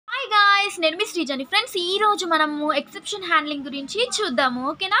guys, నేను మీ శ్రీజని friends ఈ రోజు మనము ఎక్సెప్షన్ హ్యాండ్లింగ్ గురించి చూద్దాము.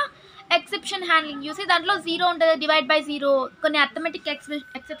 ఓకేనా? ఎక్సెప్షన్ హ్యాండ్లింగ్ చూసి దాంట్లో 0 ఉంటుంది, డివైడ్ బై 0 కొన్ని అర్థమెటిక్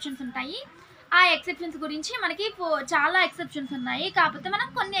ఎక్సెప్షన్స్ ఉంటాయి. ఆ ఎక్సెప్షన్స్ గురించి మనకి చాలా ఎక్సెప్షన్స్ ఉన్నాయి, కాకపోతే మనం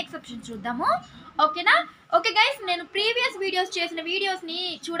కొన్ని ఎక్సెప్షన్స్ చూద్దాము. ఓకేనా? ఓకే గైస్, నేను ప్రీవియస్ వీడియోస్ చేసిన వీడియోస్ని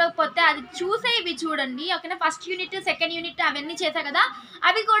చూడకపోతే అది చూసే ఇవి చూడండి. ఓకేనా? ఫస్ట్ యూనిట్, సెకండ్ యూనిట్ అవన్నీ చేశా కదా,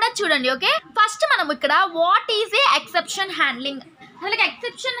 అవి కూడా చూడండి. ఓకే, ఫస్ట్ మనం ఇక్కడ what is a exception handling, అసలు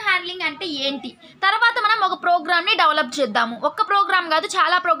ఎక్సెప్షన్ హ్యాండ్లింగ్ అంటే ఏంటి, తర్వాత మనం ఒక ప్రోగ్రామ్ని డెవలప్ చేద్దాము. ఒక్క ప్రోగ్రామ్ కాదు,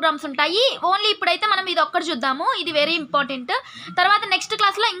 చాలా ప్రోగ్రామ్స్ ఉంటాయి. ఓన్లీ ఇప్పుడైతే మనం ఇది ఒక్కటి చూద్దాము, ఇది వెరీ ఇంపార్టెంట్. తర్వాత నెక్స్ట్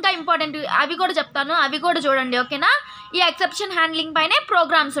క్లాస్లో ఇంకా ఇంపార్టెంట్ అవి కూడా చెప్తాను, అవి కూడా చూడండి. ఓకేనా? ఈ ఎక్సెప్షన్ హ్యాండ్లింగ్ పైనే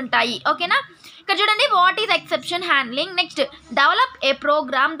ప్రోగ్రామ్స్ ఉంటాయి. ఓకేనా? ఇక్కడ చూడండి, what is exception handling. Next, develop a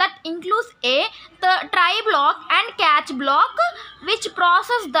programme that includes A try block and catch block which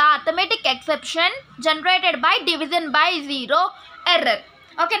process the arithmetic exception generated by division by 0 error.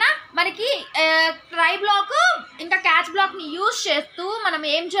 ఓకేనా? మనకి ట్రై బ్లాక్ ఇంకా catch బ్లాక్ని use చేస్తూ మనం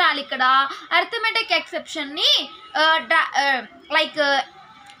ఏం చేయాలి, ఇక్కడ అర్థమెటిక్ ఎక్సెప్షన్ని లైక్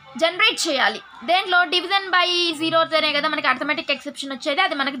జనరేట్ చేయాలి. దేంట్లో డివిజన్ బై 0తోనే కదా మనకి అర్థమెటిక్ ఎక్సెప్షన్ వచ్చేది,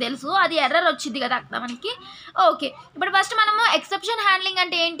 అది మనకు తెలుసు. అది ఎర్రర్ వచ్చింది కదా అక్కడ మనకి. ఓకే, ఇప్పుడు ఫస్ట్ మనము ఎక్సెప్షన్ హ్యాండ్లింగ్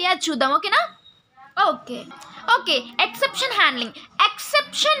అంటే ఏంటి అది చూద్దాం. ఓకేనా? Okay, exception handling.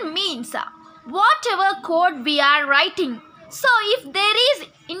 Exception means whatever code we are writing, so if there is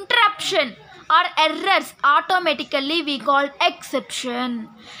interruption or errors, automatically we call exception.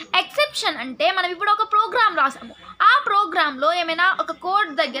 Exception అంటే మనం ఇప్పుడు ఒక ప్రోగ్రామ్ రాసాము, ఆ ప్రోగ్రాంలో ఏమైనా ఒక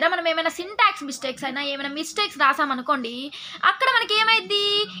కోడ్ దగ్గర మనం ఏమైనా సింటాక్స్ మిస్టేక్స్ అయినా ఏమైనా మిస్టేక్స్ రాసామనుకోండి, అక్కడ మనకి ఏమైంది,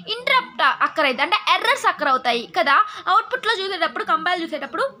 ఇంటరప్ట్ అక్కరైంది, అంటే ఎర్రర్స్ అక్కర్ అవుతాయి కదా. అవుట్పుట్లో చూసేటప్పుడు,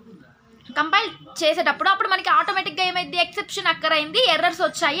 కంపైల్ చేసేటప్పుడు అప్పుడు మనకి ఆటోమేటిక్గా ఏమైంది, ఎక్సెప్షన్ అక్కరైంది, ఎర్రర్స్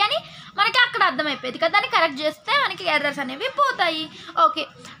వచ్చాయి అని మనకి అక్కడ అర్థమైపోయింది కదా. దాన్ని కరెక్ట్ చేస్తే మనకి ఎర్రర్స్ అనేవి పోతాయి. Okay,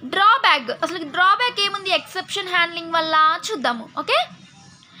 drawback. అసలు డ్రాబ్యాక్ ఏముంది ఎక్సెప్షన్ హ్యాండ్లింగ్ వల్ల చూద్దాము. Okay,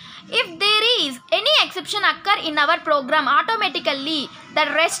 if there is any exception occur in our program, automatically the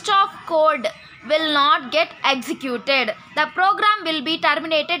rest of code will not get executed, the program will be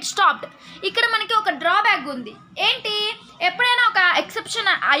terminated, stopped. ఇక్కడ మనకి ఒక drawback ఉంది. ఏంటి, ఎప్పుడైనా ఒక ఎక్సెప్షన్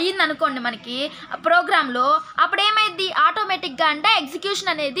అయ్యింది అనుకోండి మనకి ప్రోగ్రాంలో, అప్పుడు ఏమైంది ఆటోమేటిక్గా అంటే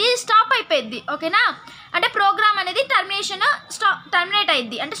ఎగ్జిక్యూషన్ అనేది స్టాప్ అయిపోయింది. ఓకేనా? అంటే ప్రోగ్రామ్ అనేది టర్మినేట్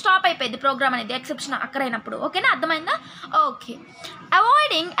అయింది, అంటే స్టాప్ అయిపోయింది ప్రోగ్రామ్ అనేది ఎక్సెప్షన్ అక్కరైనప్పుడు. ఓకేనా? అర్థమైందా? Okay,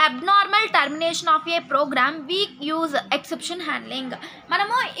 avoiding abnormal termination of A programme we use exception handling.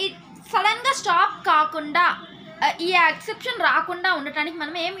 మనము సడన్గా స్టాప్ కాకుండా ఈ ఎక్సెప్షన్ రాకుండా ఉండటానికి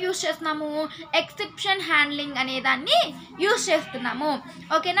మనం ఏం యూజ్ చేస్తున్నాము, ఎక్సెప్షన్ హ్యాండ్లింగ్ అనే దాన్ని యూజ్ చేస్తున్నాము.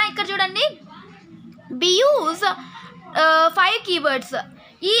 ఓకేనా? ఇక్కడ చూడండి, వి యూజ్ 5 keywords.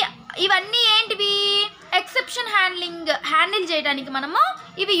 ఇవన్నీ ఏంటివి, ఎక్సెప్షన్ హ్యాండిల్ చేయడానికి మనము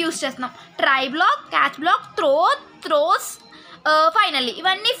ఇవి యూజ్ చేస్తున్నాం. Try black, catch black, throws, finally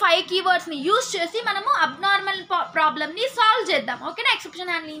ఇవన్నీ 5 keywordsని యూజ్ చేసి మనము అబ్నార్మల్ ప్రాబ్లమ్ని సాల్వ్ చేద్దాం. ఓకేనా?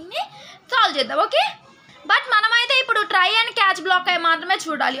 ఎక్సెప్షన్ హ్యాండ్లింగ్ని సాల్వ్ చేద్దాం. ఓకే, బట్ మనమైతే ఇప్పుడు ట్రై అండ్ క్యాచ్ బ్లాక్ మాత్రమే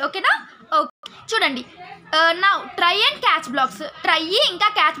చూడాలి. ఓకేనా? ఓకే, చూడండి, now try and catch blocks, try ఇంకా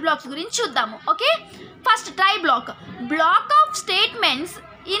క్యాచ్ బ్లాక్స్ గురించి చూద్దాము. Okay, first try black of statements.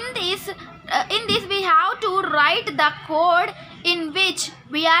 in this we have to write the code in which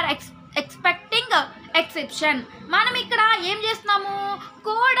we are expecting exception. మనం ఇక్కడ ఏం చేస్తున్నాము,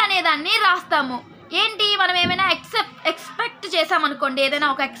 కోడ్ అనేదాన్ని రాస్తాము. ఏంటి, మనం ఏమైనా ఎక్స్పెక్ట్ చేసామనుకోండి ఏదైనా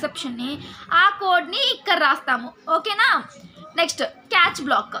ఒక ఎక్సెప్షన్ని, ఆ కోడ్ని ఇక్కడ రాస్తాము. ఓకేనా? నెక్స్ట్, క్యాచ్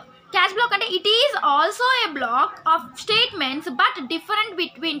బ్లాక్ అంటే it is also a black of statements but different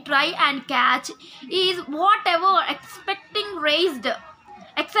between try and catch is what ever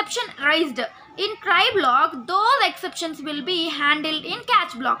exception raised in try block, those exceptions will be handled in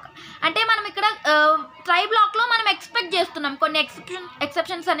catch block. అంటే మనం ఇక్కడ try బ్లాక్లో మనం expect చేస్తున్నాం కొన్ని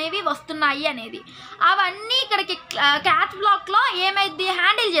exceptions అనేవి వస్తున్నాయి అనేది, అవన్నీ ఇక్కడికి క్యాచ్ బ్లాక్లో ఏమైంది,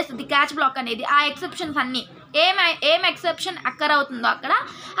 హ్యాండిల్ చేస్తుంది క్యాచ్ బ్లాక్ అనేది. ఆ ఎక్సెప్షన్స్ అన్నీ ఏం ఎక్సెప్షన్ అక్కర్ అవుతుందో అక్కడ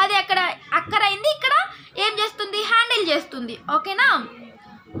అది అక్కరైంది, ఇక్కడ ఏం చేస్తుంది, హ్యాండిల్ చేస్తుంది. ఓకేనా?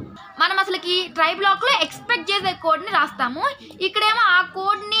 మనం అసలుకి ట్రై బ్లాక్లో ఎక్స్పెక్ట్ చేసే కోడ్ని రాస్తాము, ఇక్కడేమో ఆ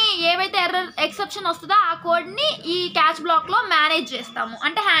కోడ్ని ఏవైతే ఎర్రర్ ఎక్సెప్షన్ వస్తుందో ఆ కోడ్ని ఈ క్యాచ్ బ్లాక్లో మేనేజ్ చేస్తాము,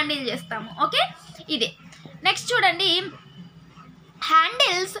 అంటే హ్యాండిల్ చేస్తాము. ఓకే, ఇదే. నెక్స్ట్ చూడండి,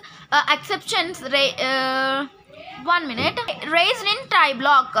 handles exceptions raised in try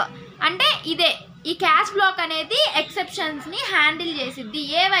black. అంటే ఇదే, ఈ క్యాచ్ బ్లాక్ అనేది ఎక్సెప్షన్స్ని హ్యాండిల్ చేసిద్ది.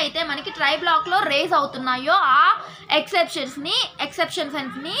 ఏవైతే మనకి ట్రై బ్లాక్లో రేజ్ అవుతున్నాయో ఆ ఎక్సెప్షన్స్ని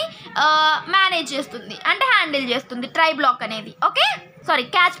మేనేజ్ చేస్తుంది, అంటే హ్యాండిల్ చేస్తుంది ట్రై బ్లాక్ అనేది. ఓకే, సారీ,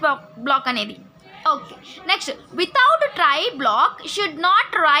 క్యాచ్ బ్లాక్ అనేది. Okay, next, without try block should not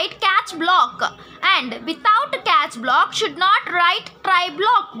write catch block, and without catch block should not write try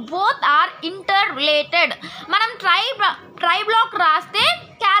block. Both are interrelated. మనం try block రాస్తే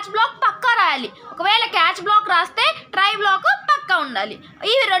catch block పక్కా రాయాలి. ఒకవేళ catch block రాస్తే try block పక్కా ఉండాలి.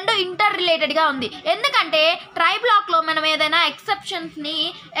 ఇవి రెండు inter రిలేటెడ్గా ఉంది. ఎందుకంటే ట్రై బ్లాక్లో మనం ఏదైనా ఎక్సెప్షన్స్ని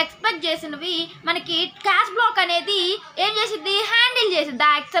ఎక్స్పెక్ట్ చేసినవి మనకి క్యాచ్ బ్లాక్ అనేది ఏం చేసిద్ది, హ్యాండిల్ చేసిద్ది.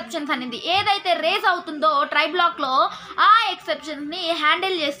 ఆ ఎక్సెప్షన్స్ అనేది ఏదైతే రేజ్ అవుతుందో ట్రై బ్లాక్లో ఆ ఎక్సెప్షన్స్ని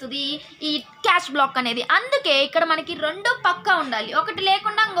హ్యాండిల్ చేస్తుంది ఈ క్యాచ్ బ్లాక్ అనేది. అందుకే ఇక్కడ మనకి రెండు పక్కా ఉండాలి. ఒకటి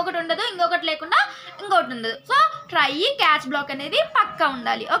లేకుండా ఇంకొకటి ఉండదు, ఇంకొకటి లేకుండా ఇంకొకటి ఉండదు. సో ట్రై క్యాచ్ బ్లాక్ అనేది పక్కా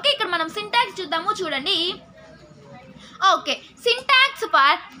ఉండాలి. ఓకే, ఇక్కడ మనం సింటాక్స్ చూద్దాము, చూడండి. Okay, syntax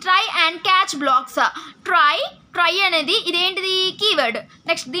for try and catch blocks. Try అనేది ఇదేంటిది, కీవర్డ్.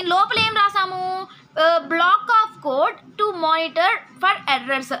 నెక్స్ట్ దీని లోపల ఏం రాసాము, black of code to monitor for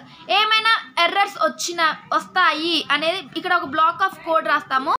errors. ఏమైనా ఎర్రర్స్ వస్తాయి అనేది ఇక్కడ ఒక బ్లాక్ ఆఫ్ కోడ్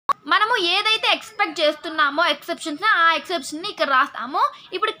రాస్తాము. మనము ఏదైతే ఎక్స్పెక్ట్ చేస్తున్నామో ఎక్సెప్షన్స్, ఆ ఎక్సెప్షన్ని ఇక్కడ రాస్తాము.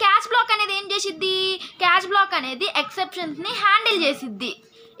 ఇప్పుడు క్యాచ్ బ్లాక్ అనేది ఏం చేసిద్ది, క్యాచ్ బ్లాక్ అనేది ఎక్సెప్షన్స్ని హ్యాండిల్ చేసిద్ది.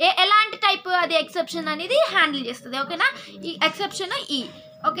 ఎలాంటి టైప్ అది ఎక్సెప్షన్ అనేది హ్యాండిల్ చేస్తుంది. ఓకేనా, ఈ ఎక్సెప్షన్ ఈ.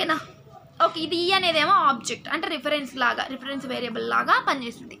 ఓకేనా, ఓకే, ఇది ఈ అనేదేమో ఆబ్జెక్ట్ అంటే రిఫరెన్స్ వేరియబుల్ లాగా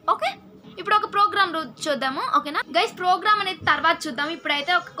పనిచేస్తుంది. ఓకే, ఇప్పుడు ఒక ప్రోగ్రామ్ చూద్దాము. ఓకేనా గైస్, ప్రోగ్రామ్ అనేది తర్వాత చూద్దాము.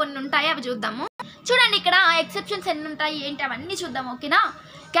 ఇప్పుడైతే కొన్ని ఉంటాయి, అవి చూద్దాము. చూడండి, ఇక్కడ ఎక్సెప్షన్స్ ఎన్ని ఉంటాయి ఏంటి అవన్నీ చూద్దాం. ఓకేనా,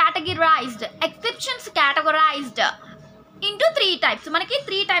 categorized exceptions categorized into 3 types. మనకి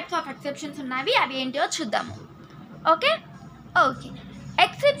 3 types ఆఫ్ ఎక్సెప్షన్స్ ఉన్నాయి, అవి ఏంటో చూద్దాము. ఓకే,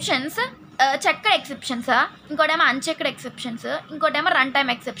 ఎక్సెప్షన్స్ చెక్డ్ ఎక్సెప్షన్స్, ఇంకోటేమో అన్చెక్డ్ ఎక్సెప్షన్స్, ఇంకోటేమో రన్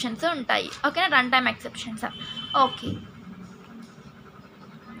టైమ్ ఎక్సెప్షన్స్ ఉంటాయి. ఓకేనా, run time exceptions. Okay,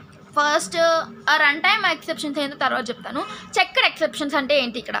 first run time exceptions ఏంటో తర్వాత చెప్తాను. చెక్డ్ ఎక్సెప్షన్స్ అంటే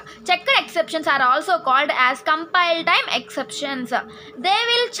ఏంటి, ఇక్కడ checked exceptions are also called as compile time exceptions. They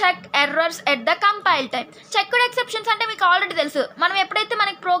will check errors at the compile time. Checked exceptions అంటే మీకు ఆల్రెడీ తెలుసు. మనం ఎప్పుడైతే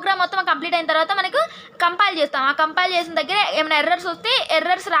మనకి ప్రోగ్రామ్ మొత్తం కంప్లీట్ అయిన తర్వాత మనకు కంపైల్ చేస్తాం. ఆ కంపైల్ చేసిన దగ్గర ఏమైనా ఎర్రర్స్ వస్తే,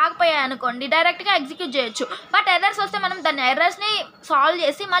 ఎర్రర్స్ రాకపోయాయి అనుకోండి డైరెక్ట్గా ఎగ్జిక్యూట్ చేయొచ్చు. బట్ ఎర్రర్స్ వస్తే మనం దాన్ని ఎర్రర్స్ని సాల్వ్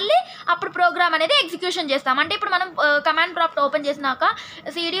చేసి మళ్ళీ అప్పుడు ప్రోగ్రామ్ అనేది ఎగ్జిక్యూషన్ చేస్తాం. అంటే ఇప్పుడు మనం కమాండ్ ప్రాంప్ట్ ఓపెన్ చేసినాక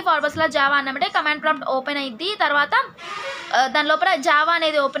సిడి ఫార్వర్డ్స్లో జావా అన్నమాట కమాండ్ ప్రాంప్ట్ ఓపెన్ అయింది. తర్వాత దాని లోపల జావా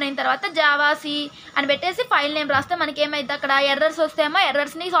అనేది ఓపెన్ అయిన తర్వాత జావా సి అని పెట్టేసి ఫైల్ నేమ్ రాస్తే మనకి ఏమైంది, అక్కడ ఎర్రర్స్ వస్తేమో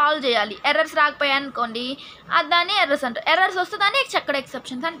ఎర్రర్స్ని సాల్వ్ చేయాలి. ఎర్రర్స్ రాకపోయాయి అనుకోండి దాన్ని ఎర్రర్స్ అంటారు. ఎర్రర్స్ వస్తే దాన్ని చెక్డ్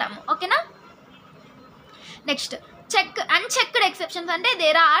ఎక్సెప్షన్స్ అంటాము. ఓకేనా, నెక్స్ట్ unchecked exceptions అంటే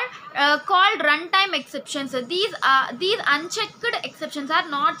there are called runtime exceptions. These unchecked exceptions are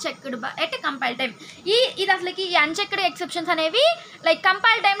not checked at compile time. ఇది అసలుకి ఈ unchecked exceptions అనేవి లైక్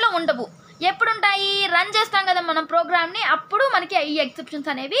కంపైల్ టైంలో ఉండవు. ఎప్పుడు ఉంటాయి, రన్ చేస్తాం కదా మనం ప్రోగ్రామ్ని, అప్పుడు మనకి ఈ ఎక్సెప్షన్స్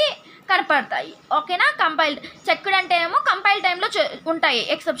అనేవి కనపడతాయి. ఓకేనా, చెక్డ్ అంటే ఏమో కంపైల్ టైంలో ఉంటాయి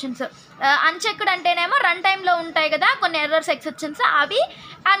ఎక్సెప్షన్స్. అన్చెక్డ్ అంటేనేమో రన్ టైంలో ఉంటాయి కదా కొన్ని ఎర్రర్స్ ఎక్సెప్షన్స్, అవి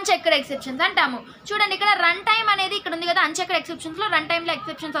అన్చెక్డ్ ఎక్సెప్షన్స్ అంటాము. చూడండి, ఇక్కడ రన్ టైం అనేది ఇక్కడ ఉంది కదా, అన్చెక్డ్ ఎక్సెప్షన్స్లో రన్ టైంలో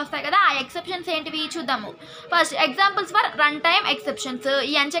ఎక్సెప్షన్స్ వస్తాయి కదా. ఆ ఎక్సెప్షన్స్ ఏంటివి చూద్దాము. First examples for run time exceptions.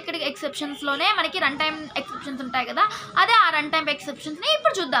 ఈ అన్చెక్డ్ ఎక్సెప్షన్స్లోనే మనకి రన్ టైమ్ ఎక్సెప్షన్స్ ఉంటాయి కదా, అదే ఆ రన్ టైమ్ ఎక్సెప్షన్స్ని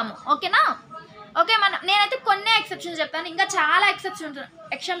ఇప్పుడు చూద్దాము. ఓకేనా, ఓకే, నేనైతే కొన్ని ఎక్సెప్షన్స్ చెప్తాను, ఇంకా చాలా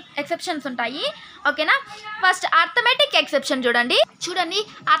ఎక్సెప్షన్స్ ఉంటాయి. ఓకేనా, ఫస్ట్ అర్థమెటిక్ ఎక్సెప్షన్ చూడండి.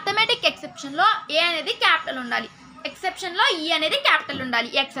 అర్థమెటిక్ ఎక్సెప్షన్లో ఏ అనేది క్యాపిటల్ ఉండాలి, ఎక్సెప్షన్లో ఈ అనేది క్యాపిటల్ ఉండాలి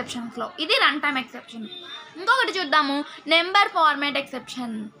ఈ ఎక్సెప్షన్స్లో. ఇది రన్ టైమ్ ఎక్సెప్షన్. ఇంకొకటి చూద్దాము, నెంబర్ ఫార్మాట్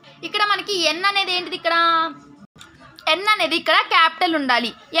ఎక్సెప్షన్. ఇక్కడ మనకి ఎన్ అనేది ఏంటిది, ఇక్కడ ఎన్ అనేది ఇక్కడ క్యాపిటల్ ఉండాలి.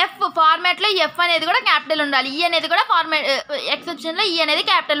 ఎఫ్ ఫార్మాట్లో ఎఫ్ అనేది కూడా క్యాపిటల్ ఉండాలి. ఈ అనేది కూడా ఫార్మాట్ ఎక్సెప్షన్లో ఈ అనేది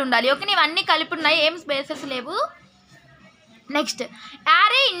క్యాపిటల్ ఉండాలి. ఓకే, ఇవన్నీ కలిపి ఉన్నాయి, ఏం స్పేసెస్ లేవు. Next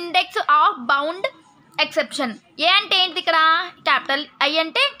array index of bound exception. ఏ అంటే ఏంటి, ఇక్కడ క్యాపిటల్, ఐ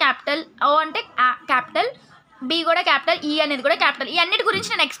అంటే క్యాపిటల్, ఓ అంటే క్యాపిటల్, బి కూడా క్యాపిటల్, ఈ అనేది కూడా క్యాపిటల్. ఈ అన్నిటి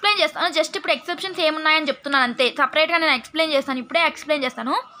గురించి నేను ఎక్స్ప్లెయిన్ చేస్తాను. జస్ట్ ఇప్పుడు ఎక్సెప్షన్స్ ఏమున్నాయని చెప్తున్నాను అంతే, సపరేట్గా నేను ఎక్స్ప్లెయిన్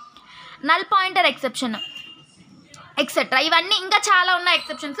చేస్తాను. నల్ పాయింటర్ ఎక్సెప్షన్ ఎక్సెట్రా, ఇవన్నీ ఇంకా చాలా ఉన్నాయి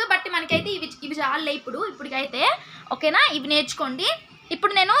ఎక్సెప్షన్స్. బట్ మనకైతే ఇవి చాలే ఇప్పటికైతే. ఓకేనా, ఇవి నేర్చుకోండి.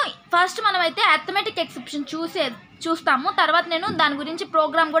 ఇప్పుడు నేను ఫస్ట్ మనమైతే అర్థమెటిక్ ఎక్సెప్షన్ చూస్తాము, తర్వాత నేను దాని గురించి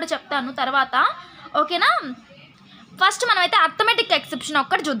ప్రోగ్రామ్ కూడా చెప్తాను తర్వాత. ఓకేనా, ఫస్ట్ మనమైతే అర్థమెటిక్ ఎక్సెప్షన్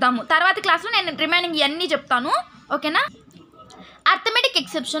ఒక్కటి చూద్దాము, తర్వాత క్లాస్లో నేను రిమైనింగ్ ఇవన్నీ చెప్తాను. ఓకేనా, అర్థమెటిక్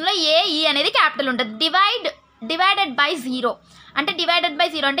ఎక్సెప్షన్లో ఈ అనేది క్యాపిటల్ ఉంటుంది. డివైడెడ్ బై 0 అంటే డివైడెడ్ బై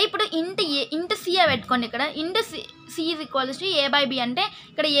 0 అంటే ఇప్పుడు ఇంట్ సి పెట్టుకోండి. ఇక్కడ ఇంట్ C is equals to A by B అంటే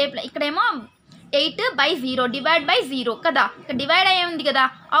ఇక్కడేమో 8/0 డివైడ్ బై 0 కదా, ఇక్కడ డివైడ్ అయ్యే ఉంది కదా,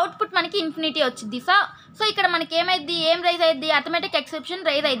 అవుట్పుట్ మనకి ఇన్ఫినిటీ వచ్చింది. సో ఇక్కడ మనకి ఏమైంది, ఏం రైజ్ అయ్యింది, అర్థమెటిక్ ఎక్సెప్షన్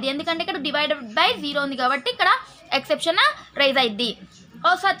రైజ్ అయింది, ఎందుకంటే ఇక్కడ డివైడెడ్ బై 0 ఉంది కాబట్టి ఇక్కడ ఎక్సెప్షన్ రైజ్ అయింది.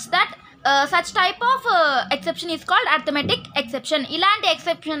 Such type of exception is called arithmetic exception. ఇలాంటి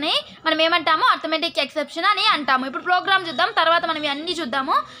ఎక్సెప్షన్ని మనం ఏమంటాము, అర్థమెటిక్ ఎక్సెప్షన్ అని అంటాము. ఇప్పుడు ప్రోగ్రామ్ చూద్దాం, తర్వాత మనం ఇవన్నీ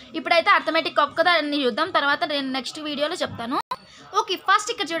చూద్దాము. ఇప్పుడైతే అర్థమెటిక్ ఒక్కదాన్ని చూద్దాం, తర్వాత నేను నెక్స్ట్ వీడియోలో చెప్తాను. ఓకే,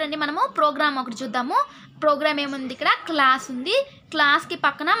 ఫస్ట్ ఇక్కడ చూడండి, మనము ప్రోగ్రామ్ ఒకటి చూద్దాము. ప్రోగ్రామ్ ఏముంది, ఇక్కడ క్లాస్ ఉంది, క్లాస్కి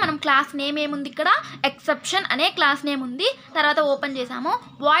పక్కన మనం క్లాస్ నేమ్ ఏముంది, ఇక్కడ ఎక్సెప్షన్ అనే క్లాస్ నేమ్ ఉంది. తర్వాత ఓపెన్ చేసాము,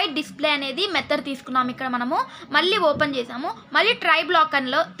 వాయిడ్ డిస్ప్లే అనేది మెథడ్ తీసుకున్నాము. ఇక్కడ మనము మళ్ళీ ఓపెన్ చేసాము, మళ్ళీ ట్రై బ్లాక్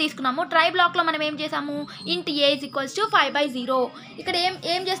అనిలో తీసుకున్నాము. ట్రై బ్లాక్లో మనం ఏం చేసాము, int a = 5/0. ఇక్కడ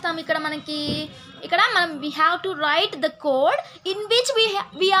ఏం చేస్తాము, ఇక్కడ మనం we have to right the code in which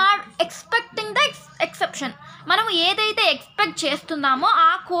we are expecting the exception. మనం ఏదైతే ఎక్స్పెక్ట్ చేస్తున్నామో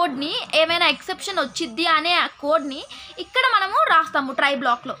ఆ కోడ్ని, ఏమైనా ఎక్సెప్షన్ వచ్చిద్ది అనే ఆ కోడ్ని ఇక్కడ మనము రాస్తాము ట్రై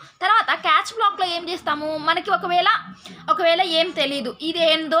బ్లాక్లో. తర్వాత క్యాచ్ బ్లాక్లో ఏం చేస్తాము, మనకి ఒకవేళ ఏం తెలియదు, ఇది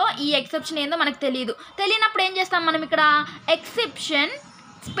ఏందో, ఈ ఎక్సెప్షన్ ఏందో మనకు తెలియనప్పుడు ఏం చేస్తాం, మనం ఇక్కడ ఎక్సెప్షన్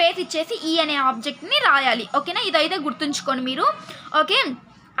స్పేస్ ఇచ్చేసి ఈ అనే ఆబ్జెక్ట్ని రాయాలి. ఓకేనా, ఇదైతే గుర్తుంచుకోండి మీరు. ఓకే,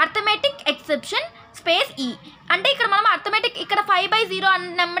 అర్థమెటిక్ ఎక్సెప్షన్ స్పేస్ ఈ అంటే ఇక్కడ మనం అర్థమెటిక్ ఇక్కడ 5/0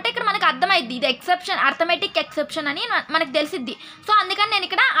 అన్నమాట ఇక్కడ మనకు అర్థమైద్ది, ఇది ఎక్సెప్షన్, అర్థమెటిక్ ఎక్సెప్షన్ అని మనకు తెలిసిద్ది. సో అందుకని నేను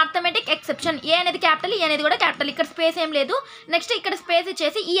ఇక్కడ అర్థమెటిక్ ఎక్సెప్షన్, ఏ అనేది క్యాపిటల్, ఈ అనేది కూడా క్యాపిటల్, ఇక్కడ స్పేస్ ఏం లేదు. నెక్స్ట్ ఇక్కడ స్పేస్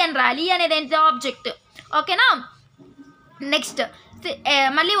ఇచ్చేసి ఈ అని రాయాలి. ఈ అనేది ఏంటి, ఆబ్జెక్ట్. ఓకేనా, నెక్స్ట్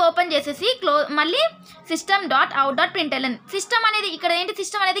మళ్ళీ ఓపెన్ చేసేసి మళ్ళీ system.out.println. సిస్టమ్ అనేది ఇక్కడ ఏంటి,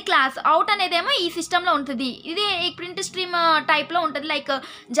 సిస్టమ్ అనేది క్లాస్, అవుట్ అనేదేమో ఈ సిస్టంలో ఉంటుంది. ఇది ప్రింట్ స్ట్రీమ్ టైప్లో ఉంటుంది, లైక్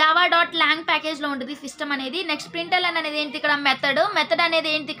java.lang ప్యాకేజ్లో ఉంటుంది సిస్టమ్ అనేది. నెక్స్ట్ println అనేది ఏంటి, ఇక్కడ మెథడ్ అనేది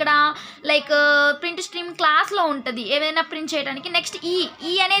ఏంటి, ఇక్కడ లైక్ ప్రింట్ స్ట్రీమ్ క్లాస్లో ఉంటుంది ఏదైనా ప్రింట్ చేయడానికి. నెక్స్ట్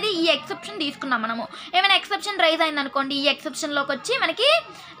ఈ అనేది ఈ ఎక్సెప్షన్ తీసుకున్నాం మనము. ఏమైనా ఎక్సెప్షన్ రైజ్ అయింది అనుకోండి, ఈ ఎక్సెప్షన్లోకి వచ్చి మనకి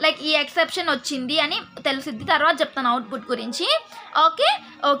లైక్ ఈ ఎక్సెప్షన్ వచ్చింది అని తెలిసిద్ది. తర్వాత చెప్తాను అవుట్పుట్ గురించి. ఓకే,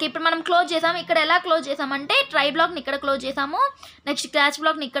 ఇప్పుడు మనం క్లోజ్ చేసాము. ఇక్కడ ఎలా క్లోజ్ చేసామంటే ట్రై బ్లాక్ని ఇక్కడ క్లోజ్ చేసాము, నెక్స్ట్ క్యాచ్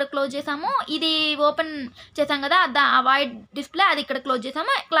బ్లాక్ని ఇక్కడ క్లోజ్ చేసాము, ఇది ఓపెన్ చేసాం కదా వాయిడ్ డిస్ప్లే, అది ఇక్కడ క్లోజ్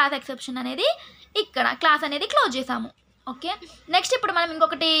చేసాము. క్లాస్ ఎక్సెప్షన్ అనేది ఇక్కడ క్లాస్ అనేది క్లోజ్ చేసాము. ఓకే, నెక్స్ట్ ఇప్పుడు మనం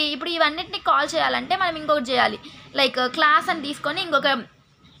ఇప్పుడు ఇవన్నిటిని కాల్ చేయాలంటే మనం ఇంకొకటి చేయాలి, లైక్ క్లాస్ అని తీసుకొని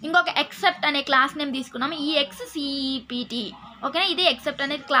ఇంకొక ఎక్సెప్ట్ అనే క్లాస్ నేమ్ తీసుకున్నాము, except. ఓకేనా, ఇది ఎక్సెప్ట్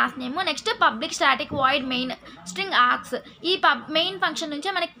అనేది class name. Next public static void main string arcs, ఈ మెయిన్ ఫంక్షన్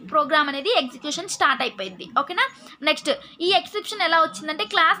నుంచే మనకి ప్రోగ్రామ్ అనేది ఎగ్జిక్యూషన్ స్టార్ట్ అయిపోయింది. ఓకేనా, నెక్స్ట్ ఈ ఎక్సెప్షన్ ఎలా వచ్చిందంటే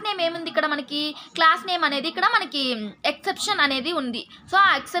క్లాస్ నేమ్ ఏముంది, ఇక్కడ మనకి క్లాస్ నేమ్ అనేది ఇక్కడ మనకి ఎక్సెప్షన్ అనేది ఉంది. సో ఆ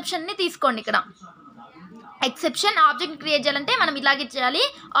ఎక్సెప్షన్ని తీసుకోండి. ఇక్కడ ఎక్సెప్షన్ ఆబ్జెక్ట్ క్రియేట్ చేయాలంటే మనం ఇలాగే చేయాలి.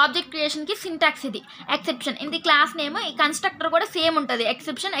 ఆబ్జెక్ట్ క్రియేషన్కి సింటాక్స్ ఇది ఎక్సెప్షన్, ఇది క్లాస్ నేమ్, ఈ కన్స్ట్రక్టర్ కూడా సేమ్ ఉంటుంది,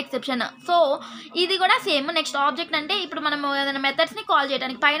 ఎక్సెప్షన్. సో ఇది కూడా సేమ్. నెక్స్ట్ ఆబ్జెక్ట్ అంటే ఇప్పుడు మనం ఏదైనా మెథడ్స్ని కాల్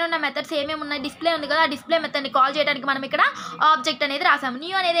చేయడానికి, పైన ఉన్న మెథడ్స్ ఏమేమి ఉన్నాయి, డిస్ప్లే ఉంది కదా, ఆ డిస్ప్లే మెథడ్ని కాల్ చేయడానికి మనం ఇక్కడ ఆబ్జెక్ట్ అనేది రాసాము.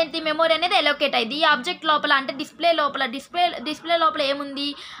 న్యూ అనేది ఏంటి, మెమరీ అనేది ఎలోకేట్ అయింది. ఈ ఆబ్జెక్ట్ లోపల అంటే డిస్ప్లే లోపల ఏముంది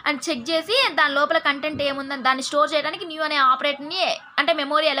అని చెక్ చేసి దాని లోపల కంటెంట్ ఏముందని దాన్ని స్టోర్ చేయడానికి న్యూ అనే ఆపరేట్ని, అంటే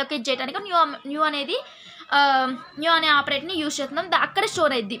మెమరీ ఎలోకేట్ చేయడానికి న్యూ అనే ఆపరేట్ని యూజ్ చేస్తున్నాం, అక్కడ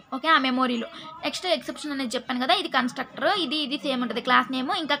స్టోర్ అయింది. ఓకే, ఆ మెమోరీలో. నెక్స్ట్ ఎక్సెప్షన్ అనేది చెప్పాను కదా, ఇది కన్స్ట్రక్టర్, ఇది సేమ్ ఉంటుంది, క్లాస్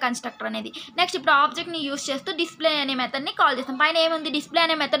నేమ్ ఇంకా కన్స్ట్రక్టర్ అనేది. నెక్స్ట్ ఇప్పుడు ఆబ్జెక్ట్ని యూజ్ చేస్తూ డిస్ప్లే అనే మెథడ్ని కాల్ చేస్తాం. పైన ఏముంది, డిస్ప్లే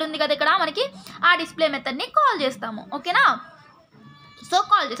అనే మెథడ్ ఉంది కదా ఇక్కడ మనకి, ఆ డిస్ప్లే మెథడ్ని కాల్ చేస్తాము. ఓకేనా, సో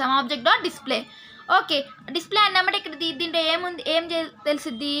కాల్ చేస్తాము ఆబ్జెక్ట్.డిస్ప్లే. ఓకే, డిస్ప్లే అన్నమాట ఇక్కడ దీంట్లో ఏముంది,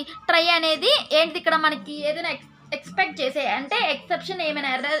 తెలిసిద్ది, ట్రై అనేది ఏంటిది, ఇక్కడ మనకి ఏదైనా ఎక్స్పెక్ట్ చేసే అంటే ఎక్సెప్షన్, ఏమైనా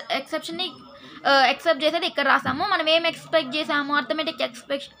ఎక్సెప్షన్ని ఎక్సెప్ట్ చేసేది ఇక్కడ రాసాము. మనం ఏం ఎక్స్పెక్ట్ చేసాము, అర్థమెటిక్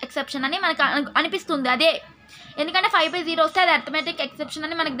ఎక్సెప్షన్ అని మనకు అనిపిస్తుంది అదే, ఎందుకంటే 5/0 వస్తే అది అర్థమెటిక్ ఎక్సెప్షన్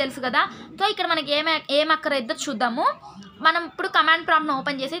అని మనకు తెలుసు కదా. సో ఇక్కడ మనకి ఏం అక్కర్లేదో చూద్దాము. మనం ఇప్పుడు కమాండ్ ప్రాంప్ట్ని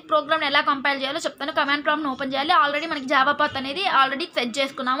ఓపెన్ చేసి ప్రోగ్రామ్ని ఎలా కంపైల్ చేయాలో చెప్తాను. కమాండ్ ప్రాంప్ట్ని ఓపెన్ చేయాలి. ఆల్రెడీ మనకి జావా పాత్ అనేది ఆల్రెడీ సెట్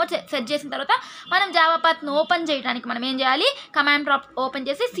చేసుకున్నాము. సెట్ చేసిన తర్వాత మనం జావా పాత్ని ఓపెన్ చేయడానికి మనం ఏం చేయాలి, కమాండ్ ప్రాంప్ట్ ఓపెన్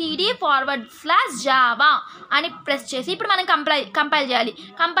చేసి cd/java అని ప్రెస్ చేసి ఇప్పుడు మనం కంపైల్ చేయాలి.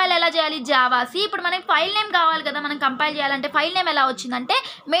 కంపైల్ ఎలా చేయాలి, జావాసి. ఇప్పుడు మనకి ఫైల్ నేమ్ కావాలి కదా, మనం కంపైల్ చేయాలంటే ఫైల్ నేమ్ ఎలా వచ్చిందంటే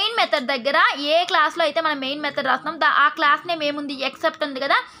మెయిన్ మెథడ్ దగ్గర ఏ క్లాస్లో అయితే మనం మెయిన్ మెథడ్ రాస్తున్నాం ఆ క్లాస్ నేమ్ ఏముంది, ఎక్సెప్ట్ ఉంది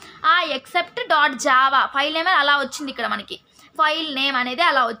కదా, ఆ except.java ఫైల్ నేమ్ అలా వచ్చింది. ఇక్కడ మనకి ఫైల్ నేమ్ అనేది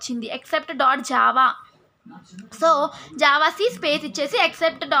అలా వచ్చింది, except.java. సో జావాసి స్పేస్ ఇచ్చేసి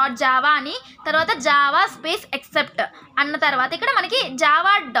except.java అని, తర్వాత జావా స్పేస్ ఎక్సెప్ట్ అన్న తర్వాత ఇక్కడ మనకి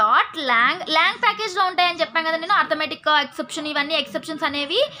java.lang ప్యాకేజ్లో ఉంటాయని చెప్పాను కదా నేను. అర్థమెటిక్ ఎక్సెప్షన్, ఇవన్నీ ఎక్సెప్షన్స్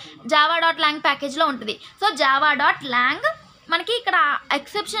అనేవి java.lang ప్యాకేజ్లో ఉంటుంది. సో java.lang మనకి ఇక్కడ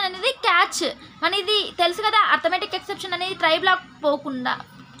ఎక్సెప్షన్ అనేది క్యాచ్, మన ఇది తెలుసు కదా, అర్థమెటిక్ ఎక్సెప్షన్ అనేది ట్రై బ్లాక్ పోకుండా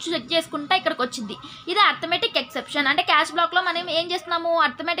చెక్ చేసుకుంటా ఇక్కడికి వచ్చింది. ఇది అర్థమెటిక్ ఎక్సెప్షన్. అంటే క్యాష్ బ్లాక్లో మనం ఏం చేస్తున్నాము,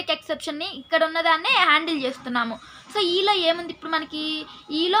 అర్థమెటిక్ ఎక్సెప్షన్ని ఇక్కడ ఉన్నదాన్నే హ్యాండిల్ చేస్తున్నాము. సో ఈలో ఏముంది ఇప్పుడు మనకి,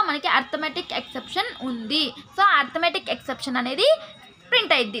 ఈలో మనకి అర్థమెటిక్ ఎక్సెప్షన్ ఉంది. సో అర్థమెటిక్ ఎక్సెప్షన్ అనేది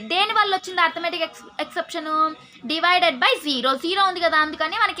ప్రింట్ అయింది. దేనివల్ల వచ్చింది అర్థమెటిక్ ఎక్సెప్షన్, డివైడెడ్ బై 0 ఉంది కదా,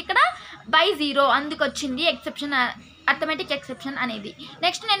 అందుకని మనకి ఇక్కడ బై 0 అందుకు వచ్చింది ఎక్సెప్షన్, అర్థమెటిక్ ఎక్సెప్షన్ అనేది.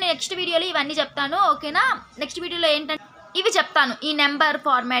 నేను నెక్స్ట్ వీడియోలో ఇవన్నీ చెప్తాను, ఓకేనా. నెక్స్ట్ వీడియోలో ఏంటంటే ఇవి చెప్తాను, ఈ నెంబర్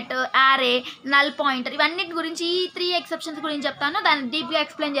ఫార్మాట్, యారే, నల్ పాయింటర్, ఇవన్నిటి గురించి, ఈ 3 ఎక్సెప్షన్స్ గురించి చెప్తాను. దాన్ని డీప్గా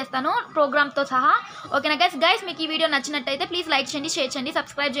ఎక్స్ప్లెయిన్ చేస్తాను ప్రోగ్రామ్తో సహా, ఓకేనా గైస్. మీకు ఈ వీడియో నచ్చినట్టయితే ప్లీజ్ లైక్ చేయండి, షేర్ చేయండి,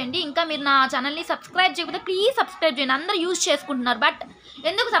 సబ్స్క్రైబ్ చేయండి. ఇంకా మీరు నా ఛానల్ని సబ్స్క్రైబ్ చేయకపోతే ప్లీజ్ సబ్స్క్రైబ్ చేయండి. అందరూ యూజ్ చేసుకుంటున్నారు, బట్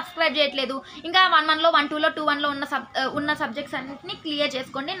ఎందుకు సబ్స్క్రైబ్ చేయట్లేదు? ఇంకా 1-1లో 1-2లో 2-1లో ఉన్న సబ్జెక్ట్స్ అన్నింటినీ క్లియర్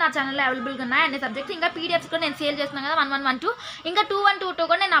చేసుకోండి. నా ఛానల్లో అవైలబుల్గా ఉన్నాయి అన్ని సబ్జెక్ట్స్. ఇంకా పీడిఎఫ్స్ కూడా నేను సేల్ చేస్తున్నాను కదా, 1-1, 1-2, ఇంకా 2-1, 2-2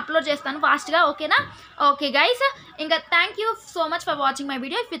 కూడా నేను అప్లోడ్ చేస్తాను ఫాస్ట్గా, ఓకేనా. ఓకే గైస్, ఇంకా thank you so much for watching my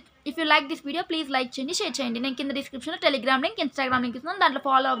video. If you like this video please like చేయండి, షేర్ చేయండి. నేను కింద డిస్క్రిప్షన్లో టెలిగ్రామ్ లింక్, ఇన్స్టాగ్రామ్ లింక్ ఇస్తున్నాను, దాంట్లో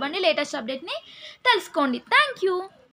ఫాలో అవ్వండి, లేటెస్ట్ అప్డేట్ని తెలుసుకోండి. Thank you.